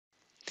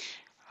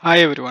Hi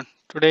everyone.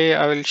 Today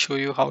I will show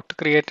you how to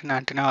create an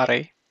antenna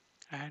array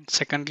and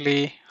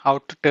secondly how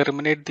to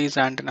terminate these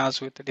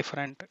antennas with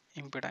different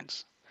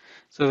impedance.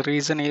 So the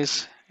reason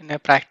is in a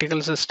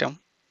practical system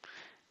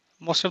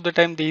most of the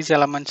time these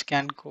elements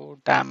can go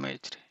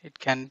damaged. It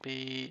can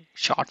be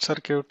short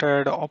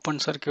circuited, open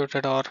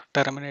circuited or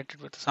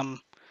terminated with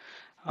some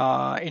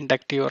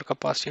inductive or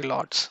capacitive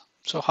loads.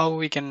 So how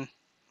we can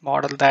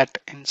model that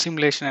in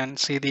simulation and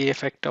see the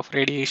effect of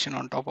radiation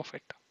on top of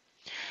it.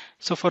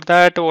 So for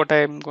that, what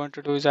I'm going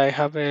to do is I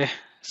have a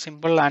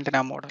simple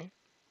antenna model.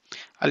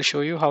 I'll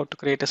show you how to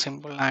create a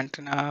simple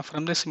antenna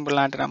from the simple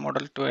antenna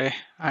model to a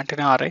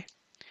antenna array.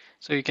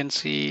 So you can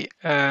see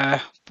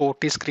a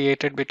port is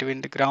created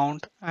between the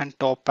ground and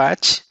top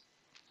patch.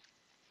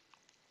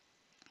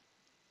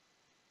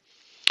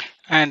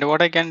 And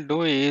what I can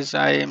do is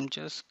I am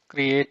just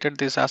created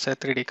this as a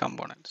 3D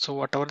component. So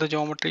whatever the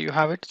geometry you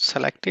have it,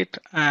 select it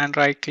and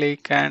right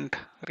click and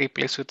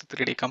replace with the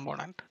 3D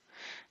component.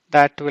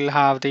 That will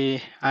have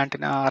the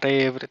antenna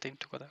array everything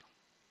together.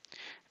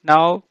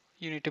 Now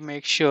you need to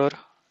make sure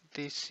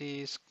this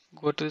is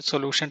go to the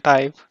solution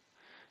type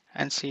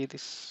and see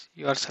this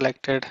you are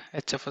selected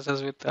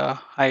HFSS with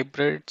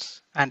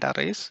hybrids and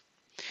arrays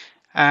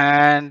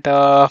and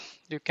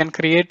you can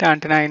create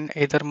antenna in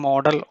either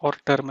model or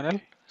terminal.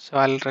 So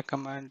I'll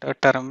recommend a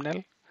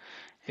terminal.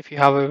 If you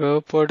have a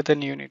web port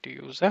then you need to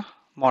use a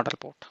model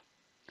port.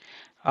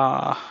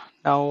 Uh,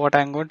 Now what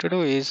I'm going to do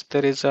is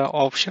there is an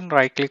option,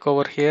 right click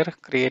over here,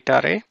 create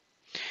array,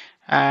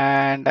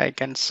 and I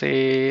can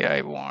say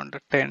I want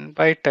 10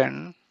 by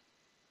 10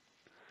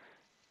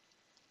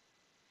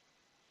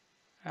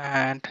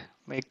 and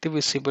make the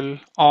visible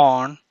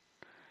on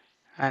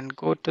and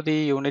go to the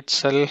unit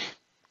cell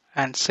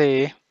and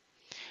say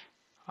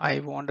I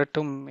wanted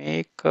to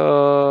make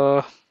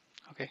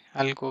okay,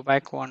 I'll go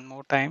back one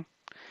more time.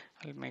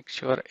 I'll make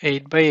sure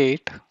 8 by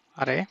 8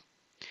 array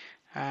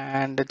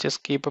and just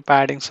keep a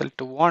padding cell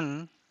to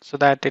 1 so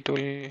that it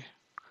will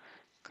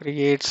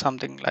create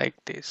something like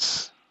this.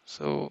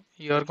 So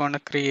you're going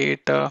to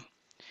create a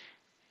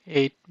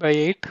 8 by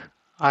 8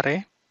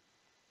 array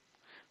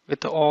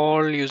with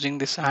all using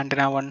this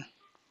antenna 1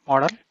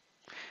 model.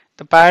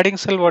 The padding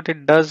cell, what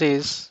it does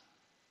is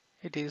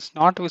it is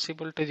not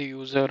visible to the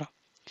user,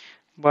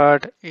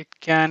 but it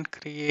can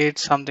create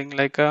something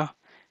like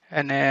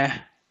an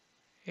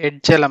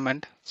edge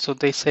element. So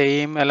the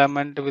same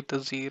element with a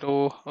zero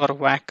or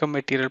vacuum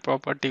material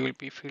property will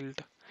be filled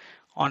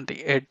on the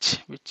edge,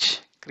 which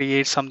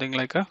creates something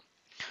like uh,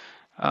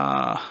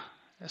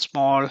 a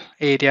small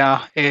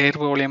area air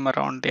volume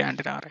around the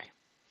antenna array.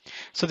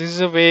 So this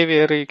is a way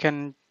where you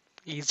can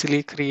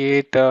easily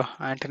create a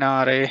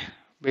antenna array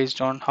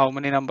based on how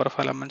many number of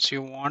elements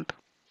you want,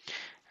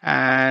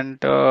 and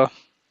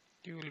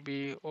you will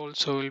be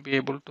also will be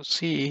able to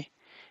see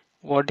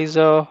what is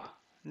the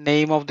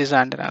name of this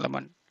antenna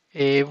element,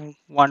 A11,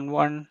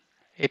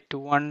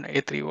 A21,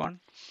 A31,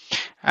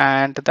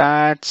 and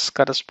that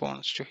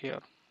corresponds to here.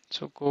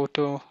 So go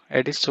to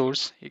edit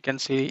source, you can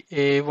see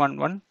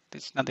A11,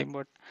 this is nothing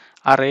but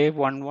array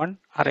 11,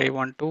 array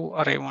 12,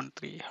 array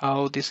 13,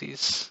 how this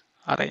is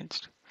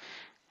arranged.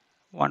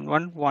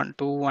 11,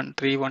 12,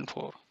 13,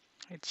 14.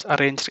 It's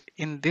arranged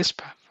in this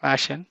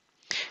fashion,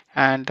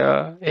 and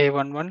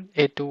A11,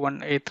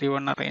 A21,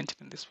 A31 arranged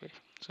in this way.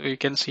 So you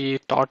can see a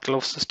total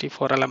of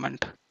 64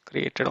 element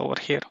created over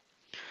here.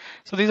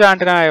 So this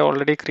antenna I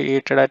already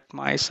created at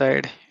my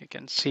side. You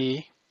can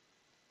see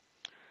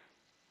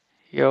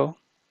here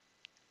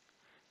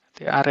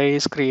the array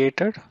is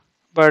created,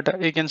 but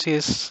you can see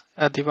is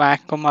the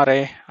vacuum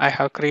array I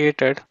have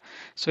created.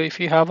 So if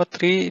you have a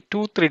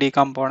two 3D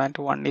component,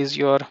 one is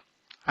your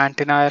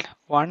antenna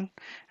one,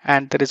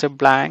 and there is a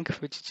blank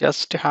which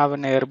just have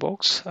an air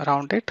box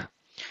around it.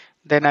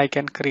 Then I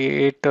can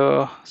create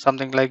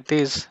something like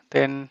this.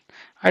 Then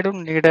I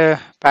don't need a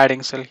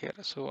padding cell here.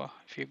 So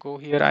if you go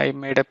here, I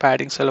made a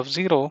padding cell of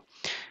 0,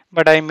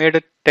 but I made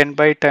it 10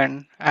 by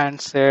 10 and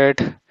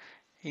said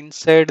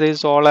inside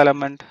this all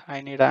element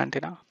I need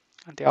antenna,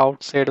 and the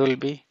outside will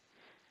be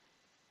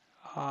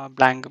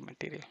blank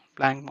material,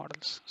 blank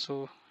models.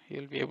 So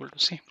you'll be able to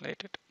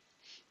simulate it.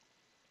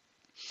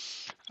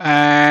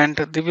 And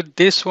with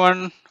this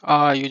one,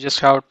 you just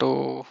have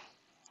to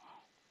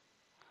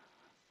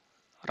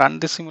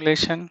run the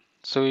simulation.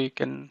 So you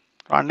can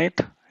run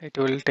it. It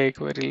will take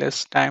very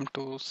less time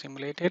to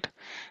simulate it.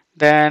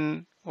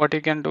 Then what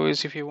you can do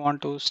is if you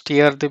want to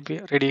steer the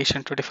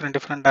radiation to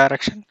different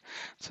direction,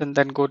 so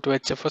then go to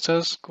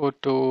HFSS, go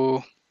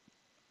to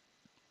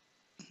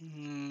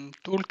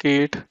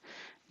toolkit,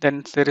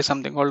 then there is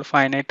something called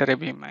finite array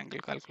beam angle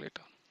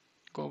calculator.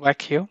 Go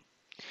back here,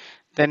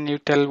 then you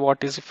tell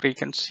what is the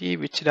frequency,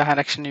 which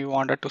direction you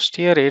wanted to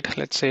steer it.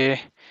 Let's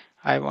say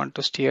I want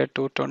to steer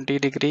to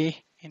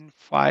 20° in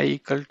phi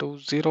equal to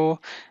 0,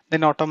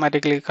 then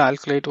automatically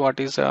calculate what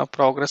is a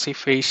progressive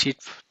phase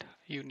shift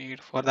you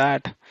need for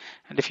that.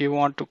 And if you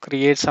want to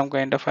create some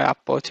kind of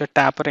aperture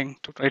tapering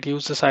to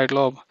reduce the side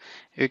lobe,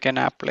 you can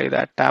apply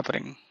that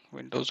tapering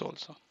windows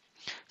also.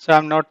 So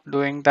I'm not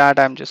doing that,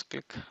 I'm just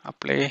click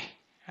apply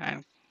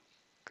and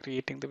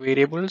creating the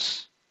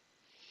variables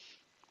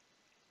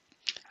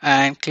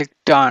and click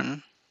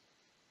done.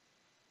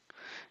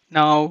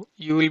 Now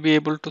you will be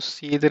able to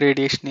see the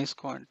radiation is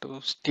going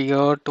to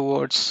steer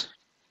towards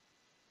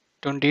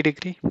 20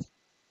 degree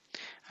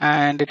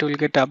and it will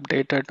get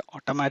updated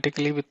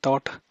automatically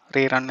without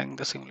rerunning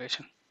the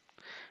simulation.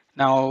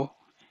 Now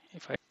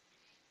if I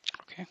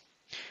okay,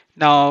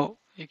 now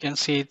you can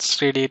see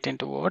it's radiating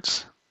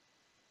towards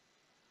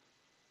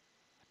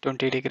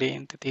 20 degree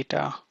in the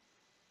theta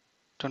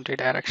 20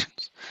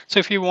 directions. So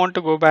if you want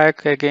to go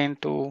back again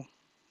to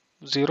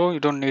 0, you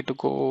don't need to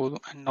go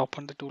and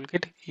open the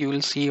toolkit. You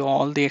will see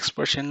all the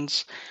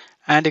expressions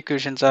and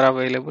equations are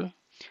available.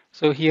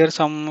 So here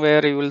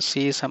somewhere you will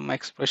see some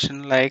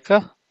expression like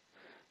a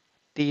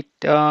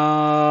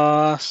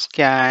theta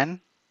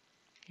scan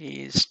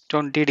is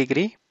 20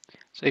 degree.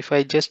 So if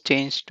I just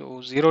change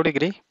to 0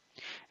 degree,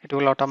 it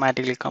will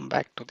automatically come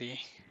back to the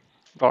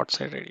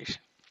broadside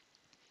radiation.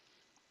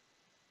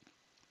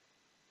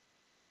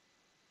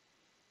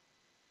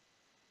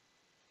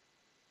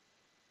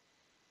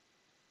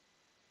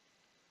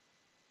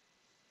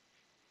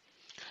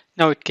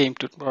 Now it came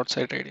to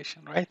broadside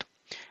radiation, right?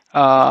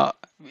 Uh,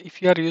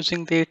 if you are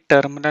using the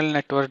terminal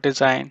network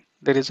design,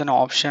 there is an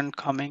option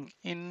coming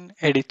in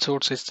edit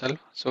source itself.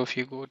 So if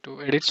you go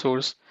to edit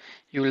source,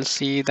 you will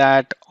see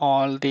that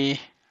all the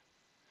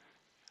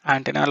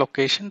antenna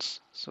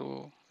locations.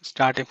 So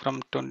starting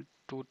from 2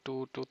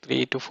 to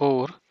 3 to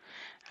 4,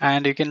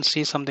 and you can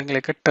see something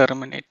like a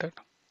terminated.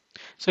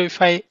 So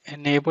if I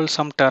enable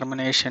some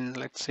termination,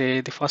 let's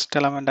say the first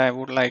element I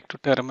would like to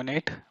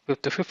terminate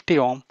with the 50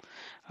 ohm,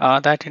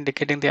 that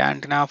indicating the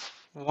antenna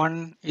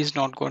 1 is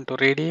not going to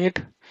radiate,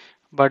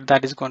 but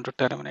that is going to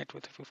terminate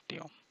with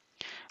 50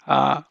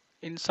 ohm.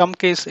 In some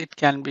case, it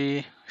can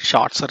be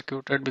short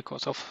circuited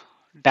because of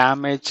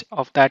damage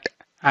of that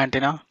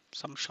antenna.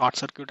 Some short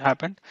circuit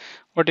happened.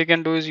 What you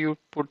can do is you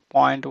put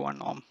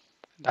 0.1 ohm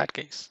in that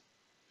case.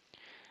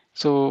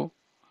 So,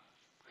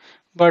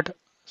 but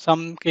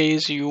some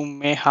case you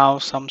may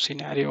have some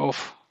scenario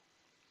of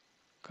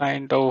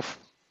kind of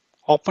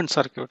open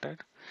circuited.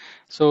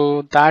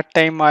 So that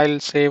time I'll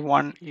say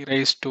 1 e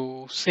raised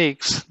to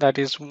 6, that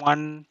is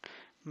 1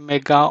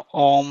 mega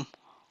ohm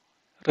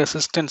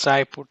resistance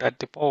I put at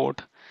the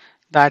port.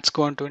 That's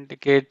going to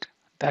indicate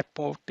that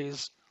port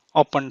is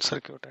open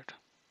circuited.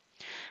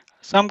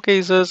 Some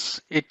cases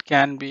it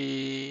can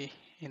be,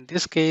 in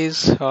this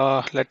case,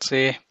 let's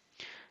say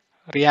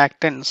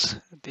reactance,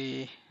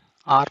 the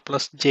R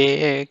plus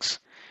JX,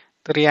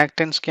 the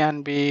reactance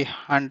can be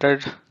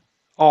 100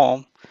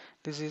 ohm.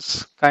 This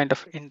is kind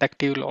of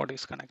inductive load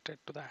is connected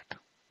to that.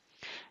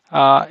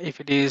 If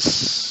it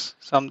is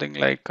something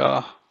like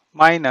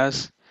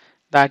minus,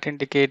 that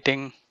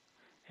indicating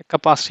a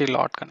capacity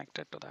load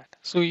connected to that.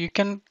 So you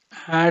can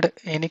add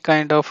any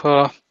kind of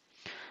uh,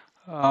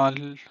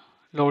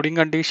 loading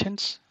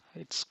conditions.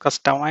 It's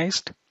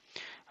customized.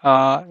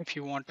 If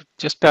you want to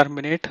just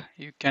terminate,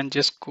 you can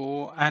just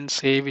go and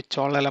say which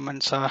all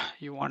elements are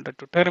you wanted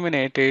to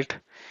terminate it.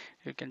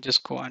 You can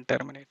just go and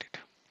terminate it.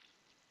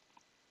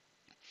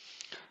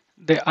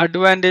 The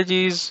advantage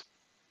is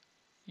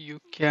you'll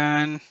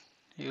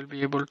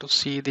be able to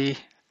see the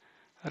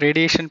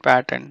radiation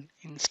pattern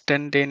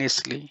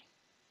instantaneously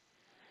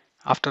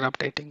after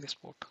updating this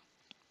port.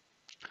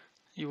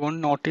 You won't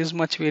notice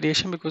much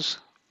variation because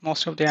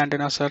most of the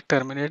antennas are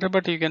terminated,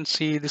 but you can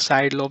see the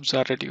side lobes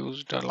are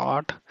reduced a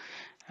lot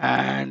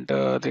and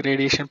the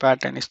radiation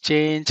pattern is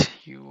changed.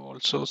 You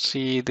also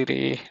see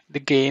the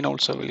gain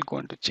also will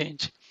going to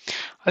change.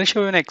 I'll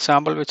show you an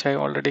example which I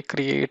already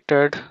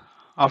created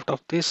out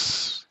of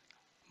this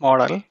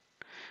model.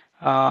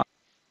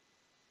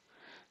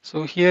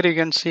 So here you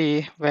can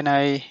see when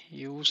I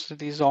use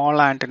these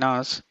all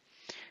antennas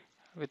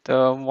with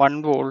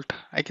 1 volt,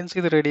 I can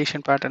see the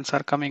radiation patterns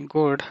are coming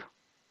good.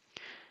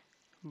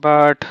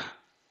 But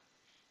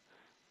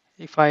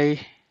if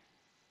I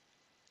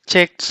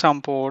check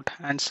some port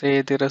and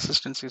say the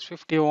resistance is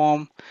 50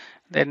 ohm,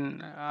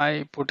 then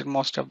I put in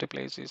most of the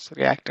places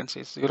reactance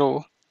is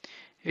 0.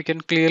 You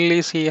can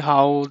clearly see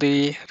how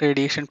the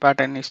radiation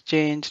pattern is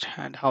changed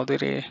and how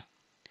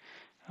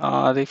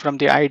from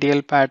the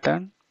ideal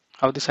pattern,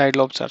 how the side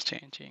lobes are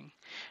changing.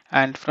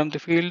 And from the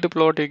field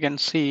plot, you can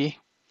see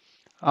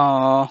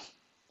uh,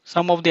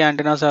 some of the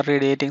antennas are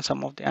radiating,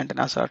 some of the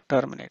antennas are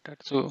terminated.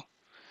 So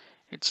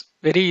it's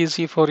very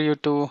easy for you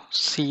to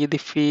see the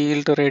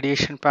field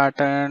radiation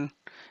pattern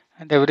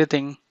and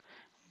everything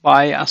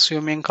by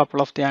assuming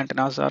couple of the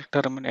antennas are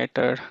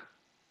terminated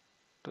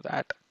to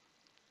that.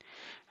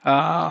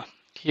 Uh,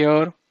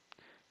 Here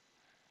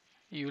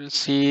you will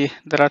see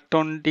there are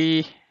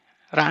 20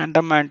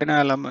 random antenna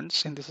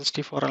elements in the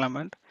 64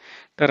 element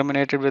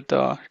terminated with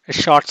a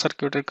short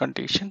circuited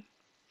condition.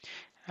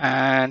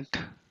 And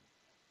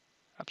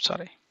I'm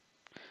sorry.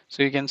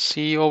 So you can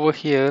see over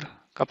here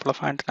a couple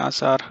of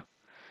antennas are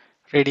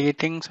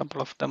radiating, some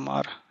of them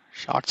are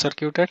short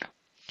circuited,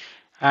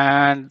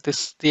 and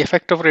this the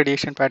effect of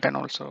radiation pattern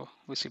also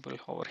visible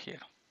over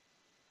here.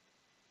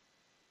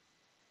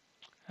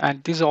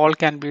 And this all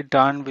can be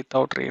done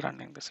without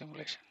rerunning the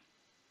simulation.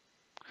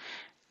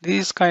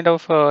 These kind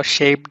of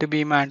shaped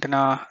beam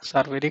antennas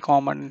are very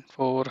common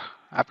for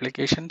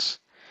applications.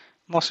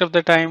 Most of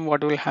the time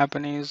what will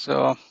happen is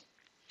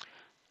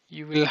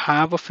you will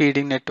have a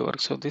feeding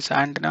network. So this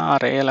antenna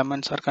array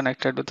elements are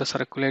connected with the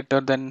circulator,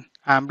 then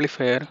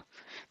amplifier.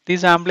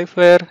 This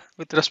amplifier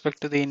with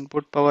respect to the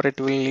input power, it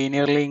will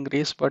linearly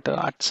increase, but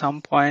at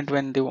some point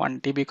when the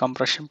 1 dB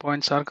compression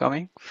points are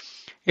coming,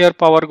 your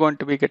power going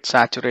to be get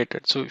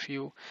saturated. So if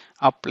you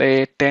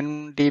apply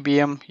 10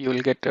 dBm, you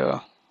will get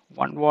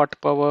 1 watt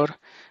power,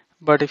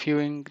 but if you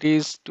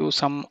increase to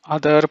some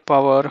other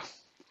power,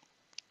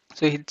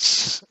 so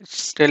it's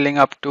telling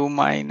up to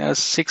minus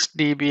 6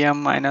 dBm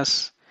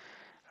minus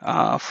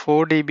 4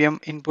 dBm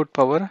input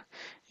power,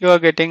 you are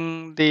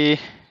getting the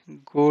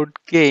good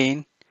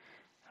gain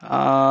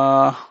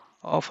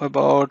of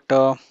about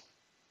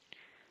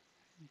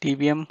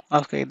dBm.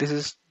 Okay, this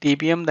is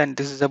dBm, then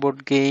this is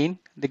about gain.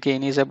 The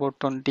gain is about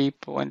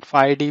 20.5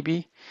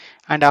 dB,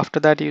 and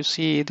after that you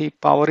see the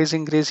power is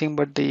increasing,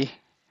 but the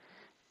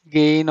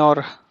gain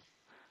or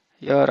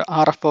your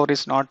RF power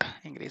is not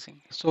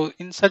increasing. So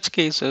in such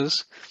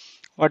cases,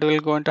 what will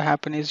going to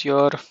happen is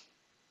your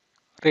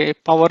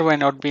power may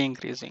not be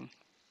increasing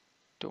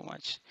too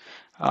much,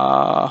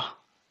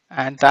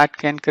 and that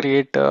can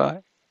create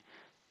a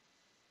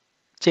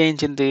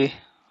change in the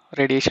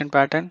radiation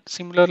pattern.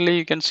 Similarly,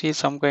 you can see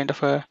some kind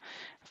of a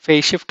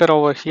phase shifter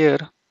over here.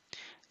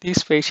 This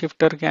phase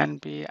shifter can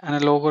be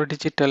analog or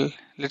digital.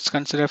 Let's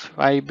consider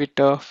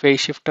 5-bit phase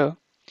shifter.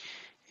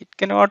 It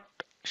cannot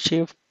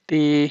shift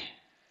the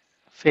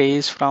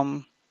phase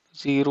from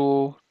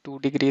 0 to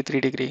degree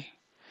 3 degree,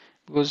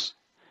 because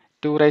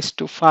 2 raised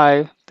to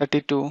 5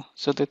 32.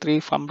 So the 3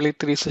 complete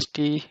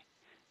 360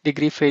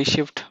 degree phase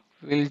shift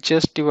will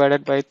just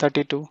divided by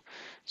 32.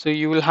 So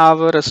you will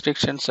have a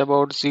restrictions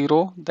about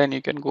 0, then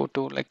you can go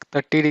to like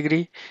 30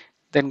 degree,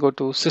 then go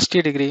to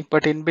 60 degree,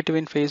 but in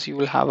between phase you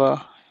will have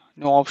a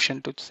no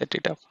option to set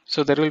it up.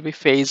 So there will be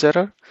phase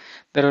error,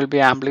 there will be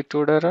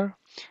amplitude error,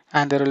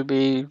 and there will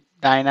be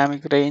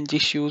dynamic range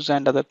issues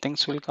and other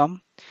things will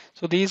come.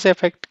 So these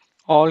effects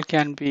all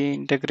can be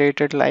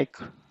integrated like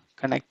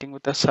connecting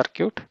with the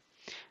circuit,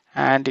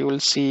 and you will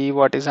see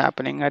what is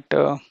happening at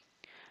 0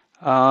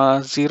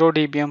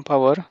 dBm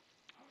power,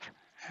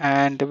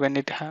 and when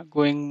it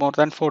going more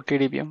than 40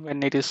 dBm,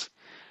 when it is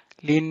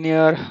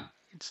linear,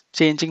 it's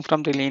changing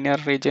from the linear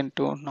region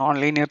to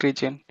non-linear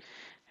region.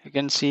 You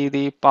can see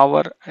the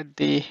power at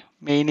the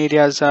main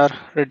areas are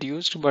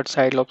reduced, but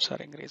side lobes are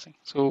increasing.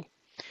 So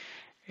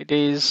it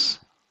is,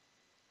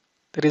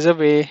 there is a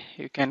way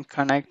you can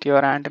connect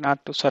your antenna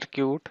to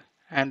circuit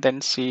and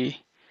then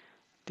see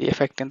the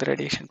effect in the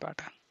radiation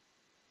pattern.